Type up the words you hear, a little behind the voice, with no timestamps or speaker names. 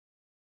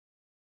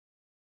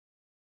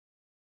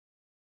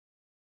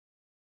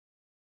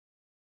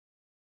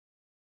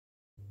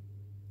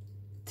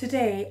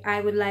Today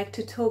I would like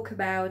to talk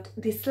about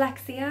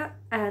dyslexia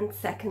and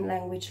second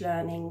language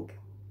learning.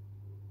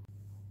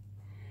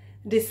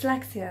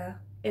 Dyslexia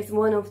is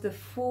one of the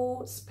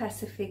 4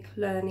 specific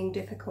learning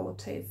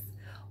difficulties,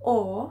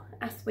 or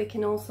as we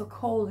can also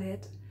call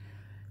it,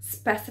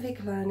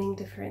 specific learning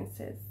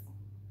differences.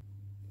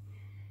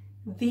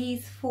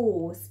 These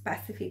 4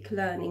 specific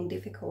learning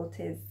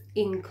difficulties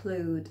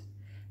include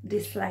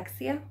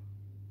dyslexia,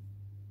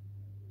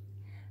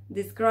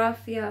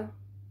 dysgraphia,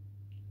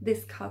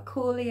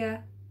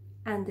 dyscalculia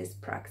and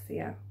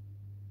dyspraxia.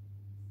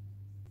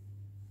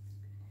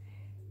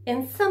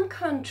 In some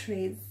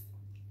countries,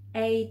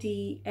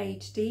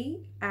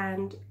 ADHD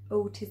and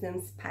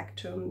autism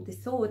spectrum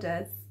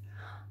disorders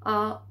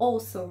are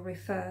also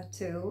referred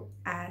to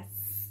as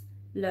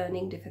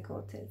learning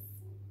difficulties.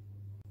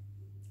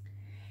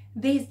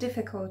 These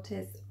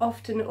difficulties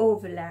often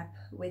overlap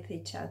with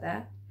each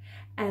other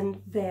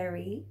and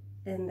vary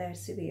in their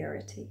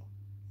severity.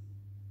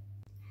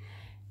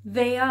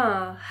 They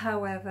are,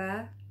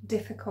 however,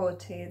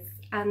 difficulties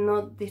and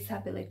not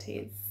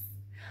disabilities.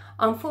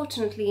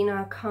 Unfortunately, in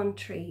our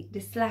country,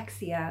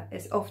 dyslexia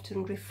is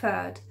often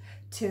referred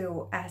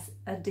to as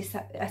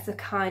a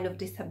kind of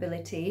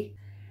disability,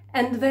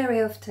 and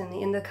very often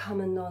in the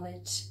common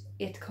knowledge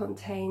it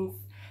contains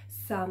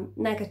some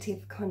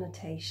negative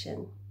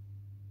connotation.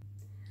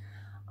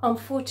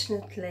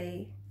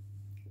 Unfortunately,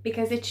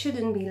 because it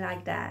shouldn't be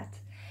like that,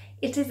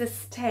 it is a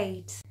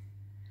state,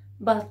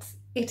 but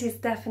it is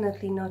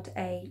definitely not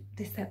a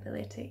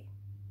disability.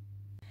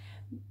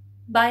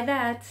 By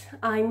that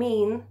I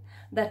mean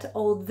that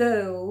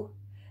although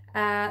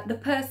the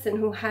person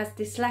who has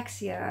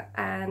dyslexia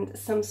and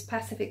some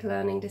specific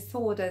learning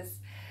disorders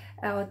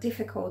or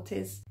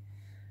difficulties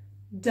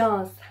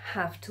does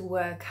have to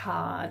work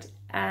hard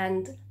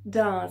and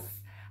does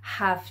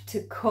have to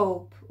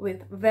cope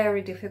with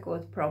very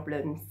difficult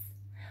problems,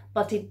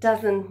 but it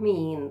doesn't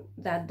mean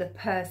that the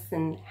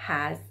person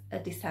has a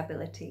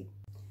disability.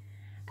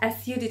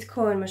 As Judit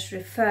Kormos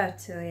referred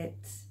to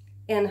it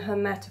in her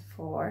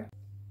metaphor,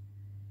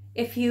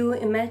 if you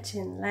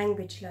imagine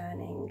language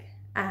learning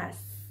as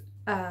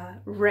a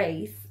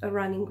race, a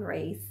running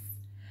race,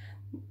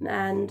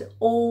 and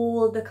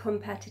all the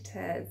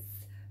competitors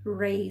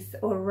race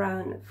or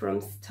run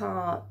from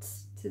start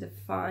to the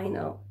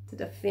final, to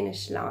the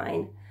finish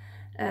line,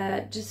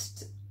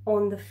 just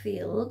on the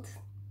field.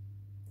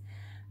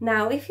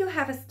 Now, if you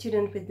have a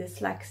student with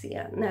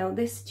dyslexia, now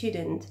this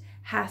student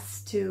has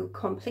to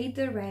complete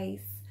the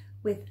race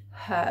with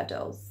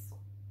hurdles.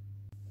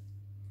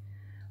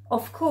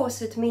 Of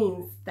course, it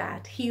means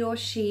that he or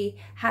she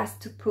has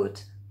to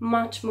put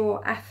much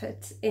more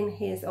effort in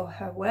his or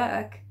her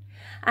work,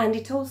 and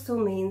it also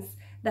means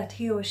that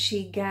he or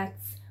she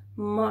gets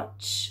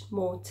much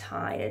more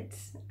tired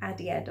at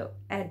the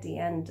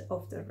end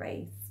of the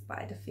race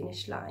by the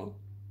finish line.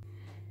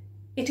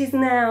 It is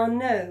now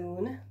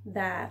known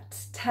that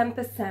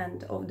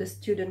 10% of the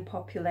student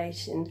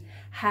population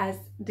has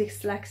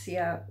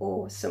dyslexia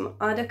or some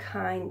other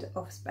kind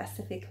of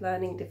specific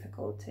learning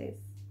difficulties.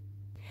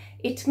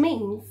 It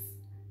means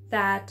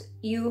that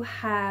you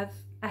have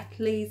at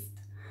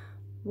least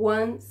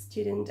 1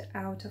 student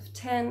out of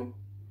 10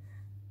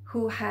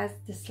 who has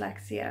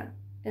dyslexia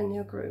in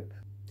your group.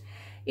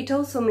 It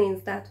also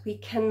means that we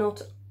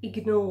cannot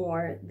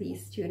ignore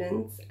these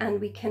students and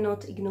we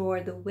cannot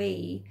ignore the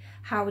way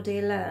how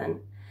they learn.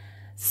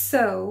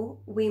 So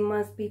we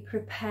must be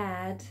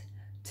prepared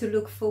to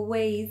look for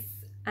ways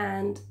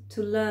and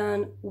to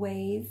learn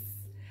ways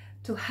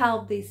to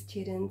help these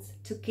students,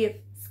 to give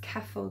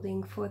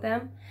scaffolding for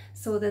them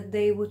so that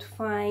they would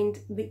find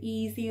the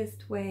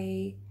easiest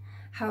way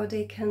how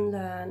they can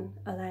learn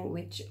a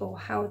language or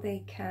how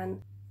they can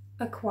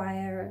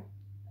acquire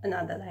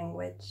another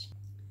language.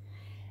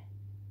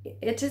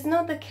 It is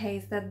not the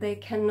case that they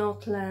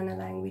cannot learn a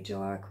language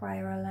or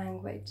acquire a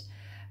language,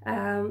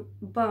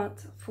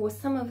 but for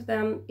some of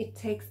them it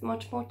takes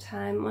much more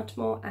time, much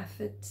more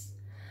effort,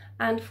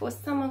 and for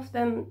some of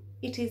them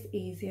it is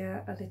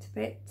easier a little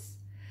bit,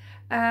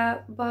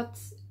 but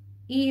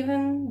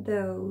even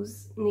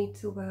those need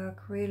to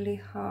work really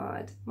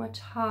hard, much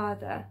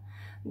harder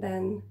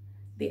than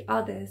the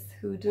others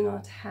who do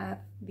not have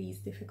these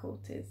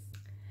difficulties.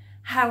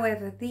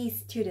 However, these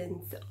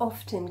students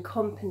often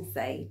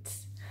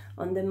compensate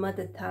on the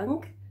mother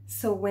tongue,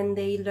 so when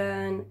they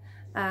learn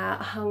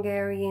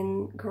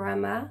Hungarian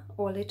grammar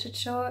or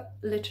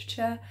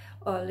literature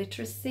or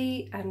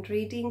literacy and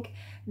reading,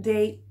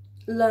 they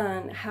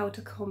learn how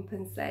to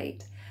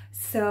compensate.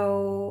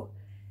 So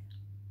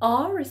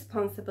our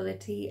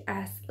responsibility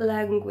as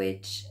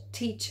language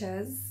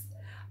teachers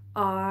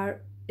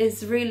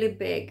is really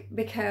big,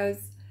 because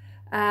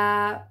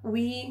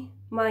we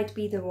might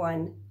be the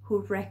one who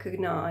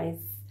recognize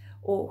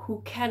or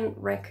who can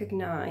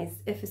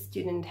recognize if a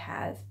student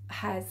has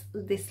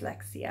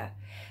dyslexia,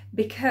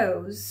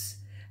 because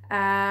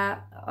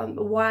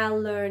while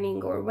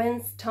learning or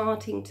when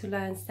starting to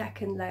learn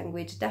second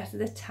language, that's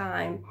the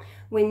time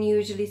when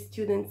usually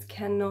students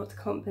cannot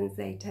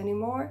compensate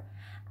anymore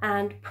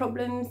and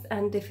problems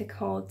and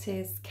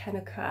difficulties can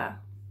occur.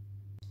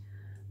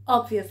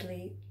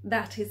 Obviously,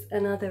 that is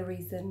another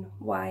reason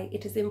why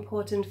it is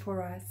important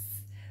for us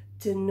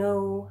to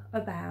know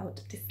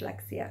about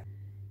dyslexia.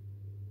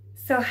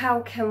 So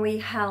how can we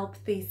help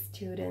these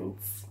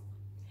students?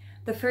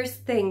 The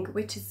first thing,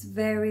 which is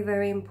very,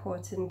 very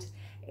important,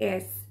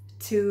 is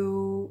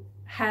to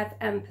have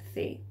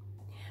empathy,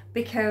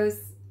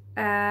 because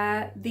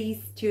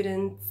these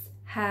students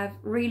have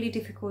really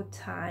difficult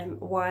time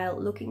while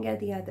looking at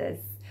the others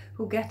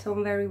who get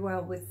on very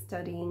well with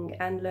studying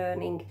and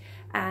learning,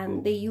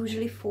 and they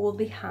usually fall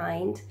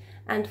behind,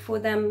 and for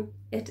them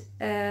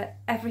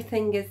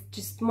everything is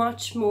just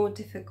much more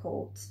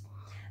difficult.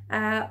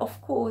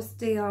 Of course,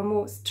 they are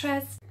more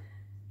stressed,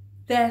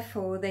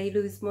 therefore they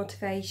lose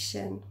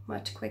motivation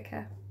much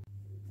quicker.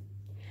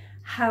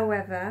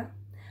 However,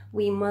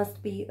 we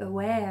must be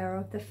aware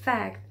of the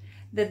fact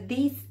that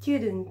these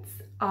students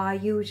are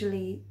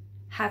usually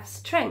have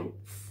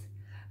strengths.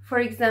 For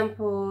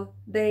example,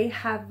 they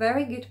have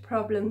very good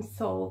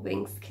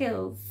problem-solving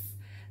skills.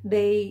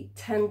 They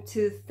tend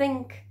to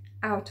think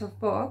out of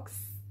box,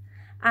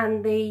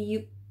 and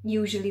they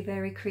usually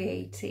very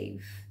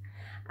creative.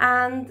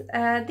 And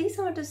these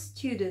are the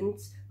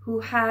students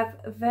who have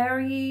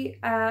very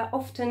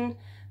often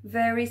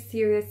very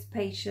serious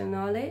spatial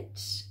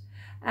knowledge,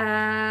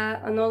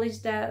 a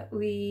knowledge that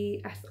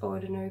we as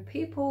ordinary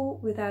people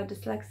without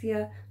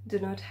dyslexia do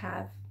not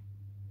have.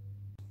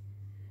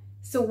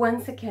 So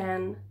once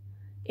again,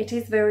 it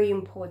is very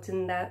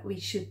important that we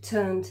should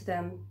turn to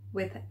them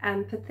with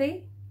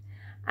empathy,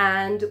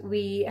 and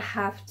we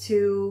have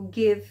to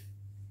give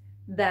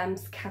them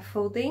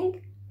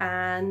scaffolding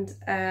and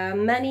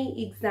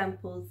many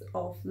examples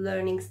of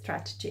learning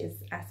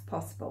strategies as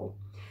possible,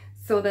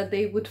 so that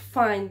they would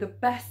find the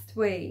best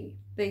way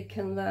they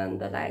can learn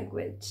the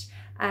language,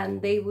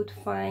 and they would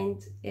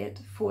find it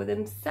for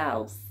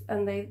themselves,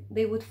 and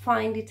they would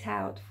find it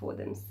out for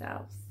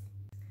themselves.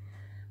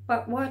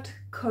 But what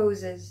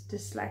causes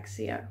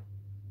dyslexia?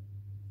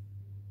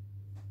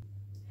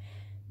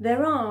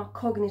 There are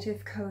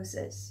cognitive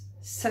causes,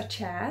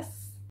 such as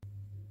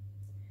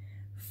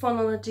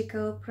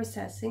phonological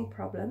processing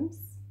problems,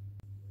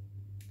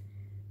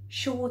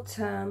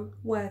 short-term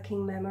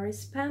working memory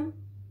span,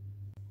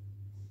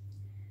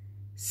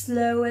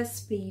 slower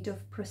speed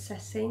of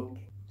processing,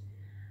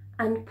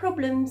 and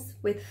problems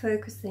with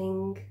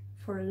focusing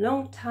for a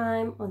long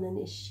time on an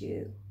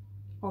issue,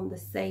 on the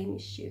same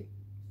issue.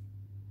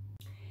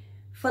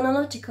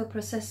 Phonological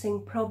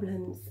processing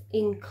problems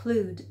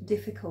include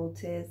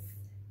difficulties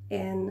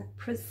in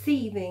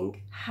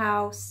perceiving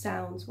how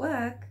sounds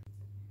work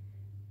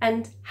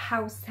and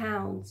how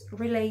sounds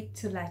relate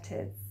to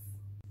letters.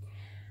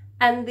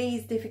 And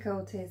these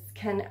difficulties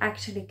can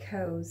actually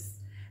cause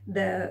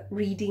the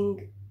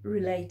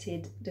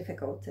reading-related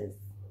difficulties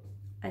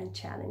and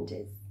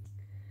challenges.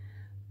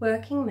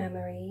 Working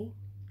memory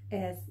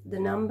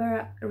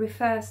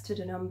refers to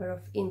the number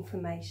of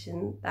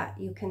information that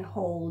you can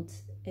hold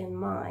in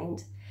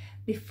mind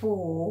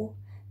before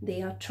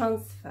they are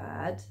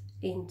transferred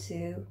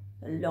into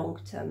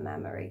long-term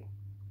memory.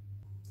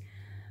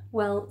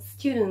 Well,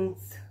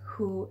 students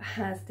who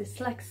has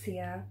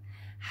dyslexia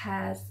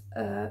have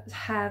a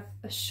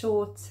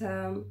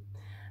short-term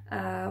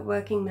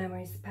working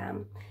memory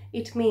span.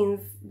 It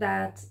means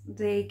that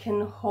they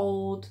can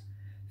hold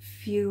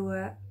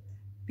fewer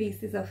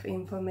pieces of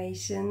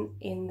information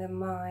in the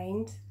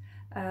mind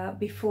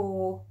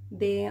before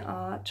they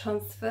are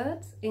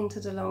transferred into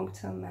the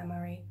long-term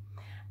memory.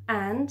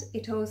 And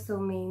it also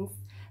means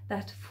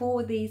that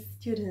for these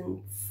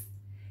students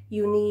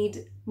you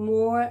need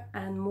more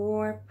and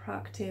more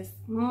practice,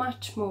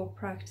 much more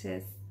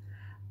practice,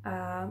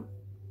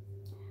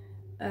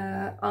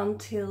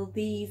 until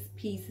these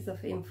pieces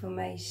of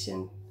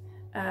information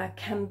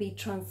can be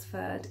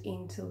transferred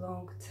into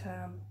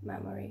long-term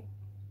memory.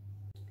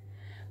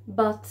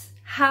 But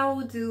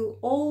how do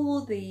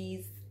all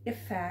these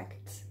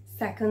affect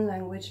second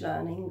language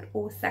learning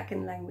or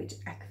second language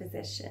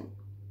acquisition?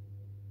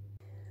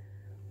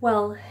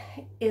 Well,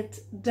 it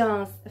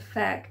does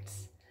affect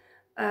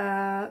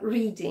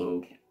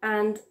reading,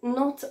 and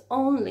not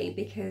only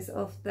because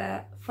of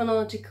the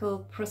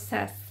phonological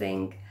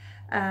processing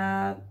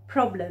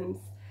problems,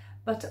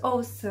 but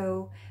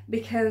also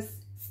because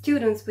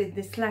students with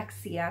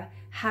dyslexia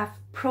have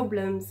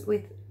problems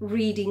with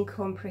reading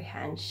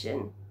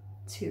comprehension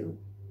too.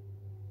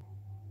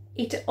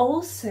 It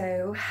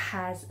also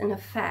has an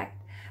effect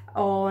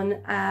on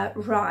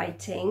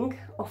writing,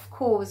 of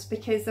course,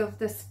 because of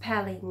the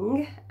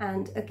spelling,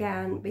 and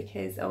again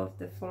because of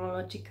the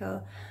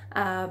phonological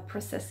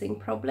processing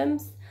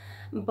problems,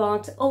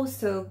 but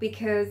also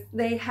because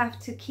they have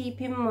to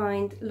keep in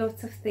mind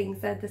lots of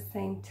things at the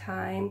same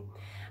time,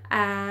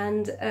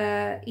 and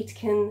it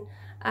can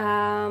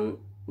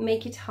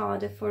make it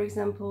harder, for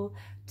example,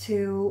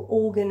 to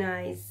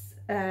organize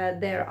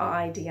their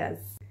ideas.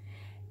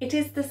 It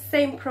is the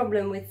same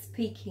problem with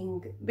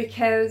speaking,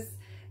 because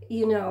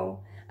you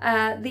know,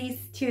 these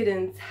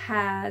students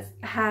have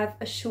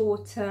a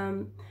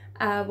short-term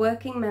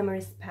working memory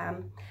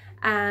span,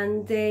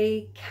 and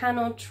they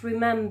cannot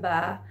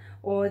remember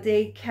or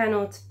they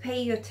cannot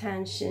pay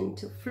attention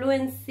to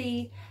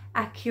fluency,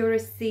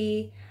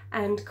 accuracy,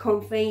 and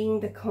conveying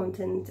the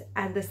content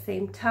at the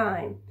same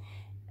time.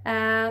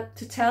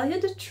 To tell you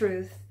the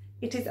truth,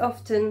 it is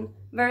often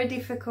very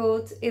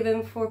difficult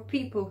even for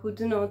people who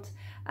do not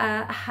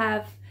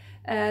have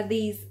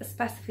these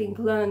specific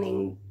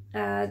learning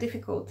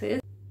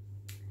difficulties.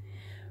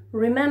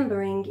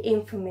 Remembering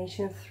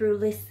information through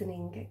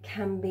listening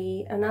can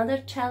be another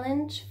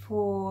challenge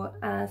for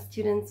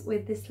students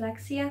with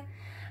dyslexia,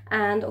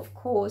 and of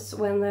course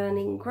when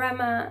learning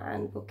grammar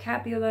and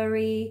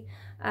vocabulary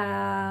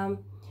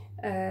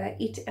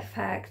it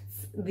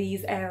affects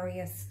these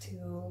areas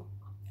too.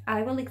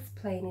 I will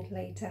explain it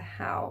later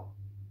how.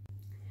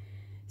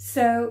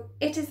 So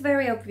it is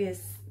very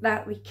obvious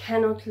that we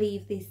cannot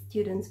leave these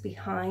students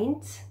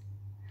behind,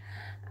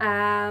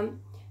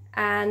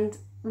 and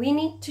we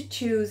need to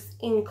choose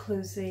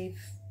inclusive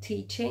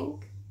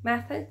teaching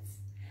methods,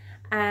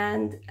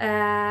 and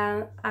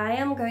I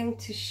am going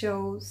to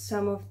show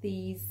some of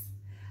these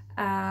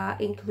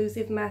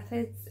inclusive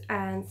methods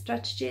and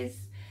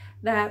strategies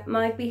that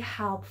might be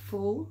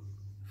helpful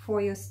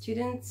for your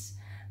students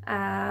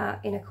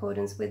in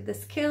accordance with the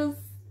skills.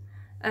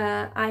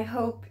 I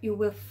hope you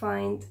will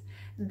find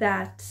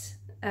that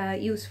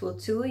useful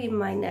too in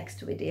my next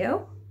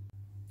video.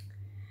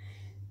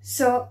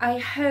 So I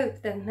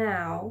hope that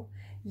now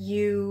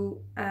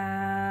you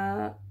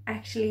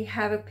actually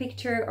have a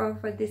picture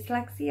of what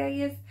dyslexia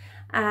is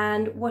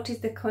and what is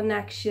the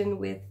connection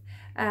with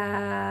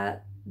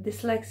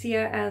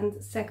dyslexia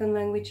and second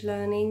language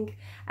learning,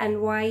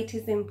 and why it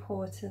is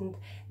important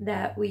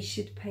that we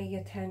should pay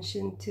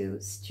attention to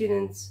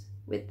students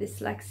with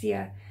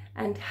dyslexia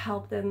and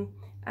help them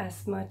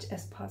as much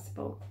as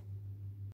possible.